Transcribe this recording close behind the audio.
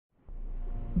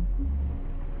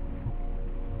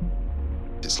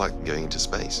It's like going into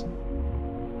space.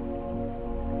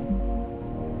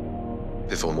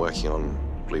 Before working on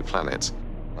Blue Planet,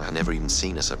 I had never even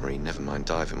seen a submarine, never mind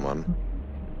dive in one.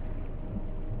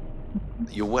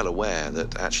 You're well aware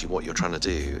that actually what you're trying to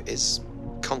do is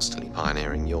constantly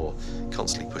pioneering, you're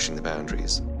constantly pushing the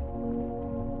boundaries.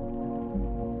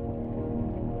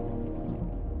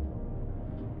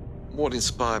 What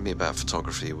inspired me about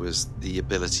photography was the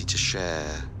ability to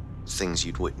share things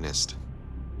you'd witnessed.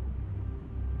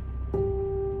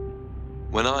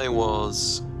 When I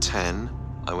was 10,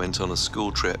 I went on a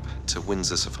school trip to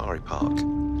Windsor Safari Park.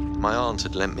 My aunt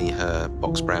had lent me her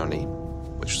box Brownie,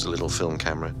 which was a little film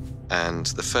camera, and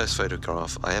the first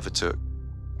photograph I ever took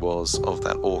was of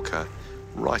that orca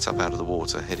right up out of the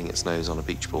water, hitting its nose on a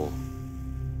beach ball.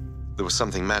 There was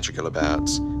something magical about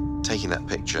taking that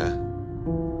picture.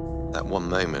 That one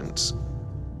moment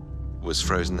was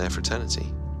frozen there for eternity.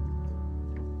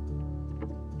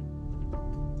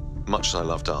 Much as I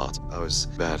loved art, I was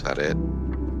bad at it.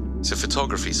 So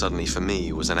photography suddenly, for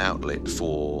me, was an outlet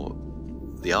for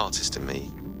the artist in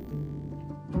me.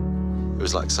 It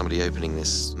was like somebody opening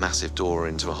this massive door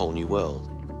into a whole new world.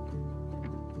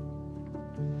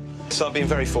 So I've been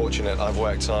very fortunate. I've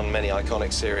worked on many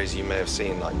iconic series you may have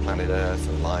seen, like Planet Earth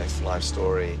and Life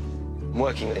Story.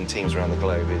 Working in teams around the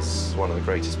globe is one of the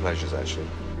greatest pleasures, actually.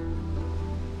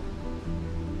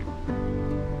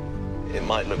 It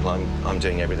might look like I'm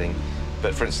doing everything,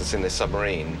 but for instance, in this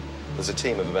submarine, there's a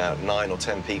team of about 9 or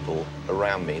 10 people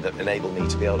around me that enable me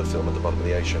to be able to film at the bottom of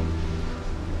the ocean.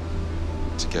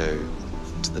 To go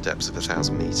to the depths of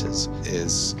 1,000 meters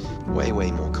is way,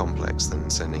 way more complex than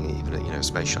sending even a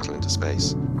space shuttle into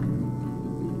space.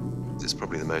 It's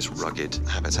probably the most rugged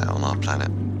habitat on our planet.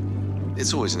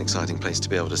 It's always an exciting place to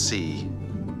be able to see.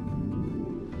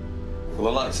 Well,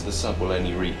 the lights of the sub will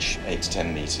only reach 8 to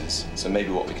 10 meters. So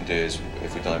maybe what we can do is,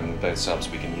 if we dive in both subs,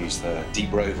 we can use the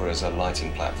Deep Rover as a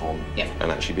lighting platform. Yep. And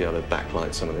actually be able to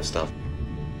backlight some of this stuff.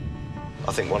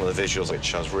 I think one of the visuals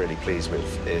which I was really pleased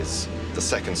with is the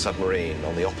second submarine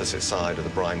on the opposite side of the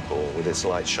brine pool with its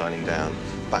light shining down,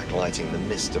 backlighting the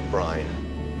mist of brine.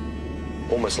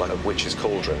 Almost like a witch's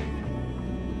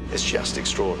cauldron. It's just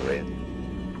extraordinary.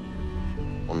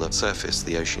 On the surface,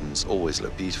 the oceans always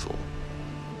look beautiful.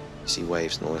 You see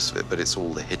waves and all the rest of it, but it's all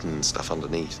the hidden stuff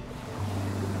underneath.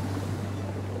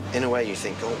 In a way, you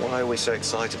think, oh, why are we so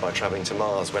excited by traveling to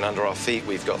Mars when under our feet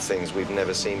we've got things we've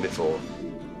never seen before?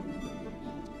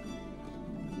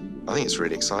 I think it's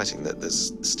really exciting that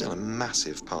there's still a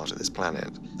massive part of this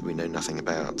planet that we know nothing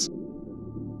about.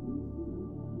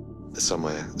 There's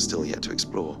somewhere still yet to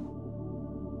explore.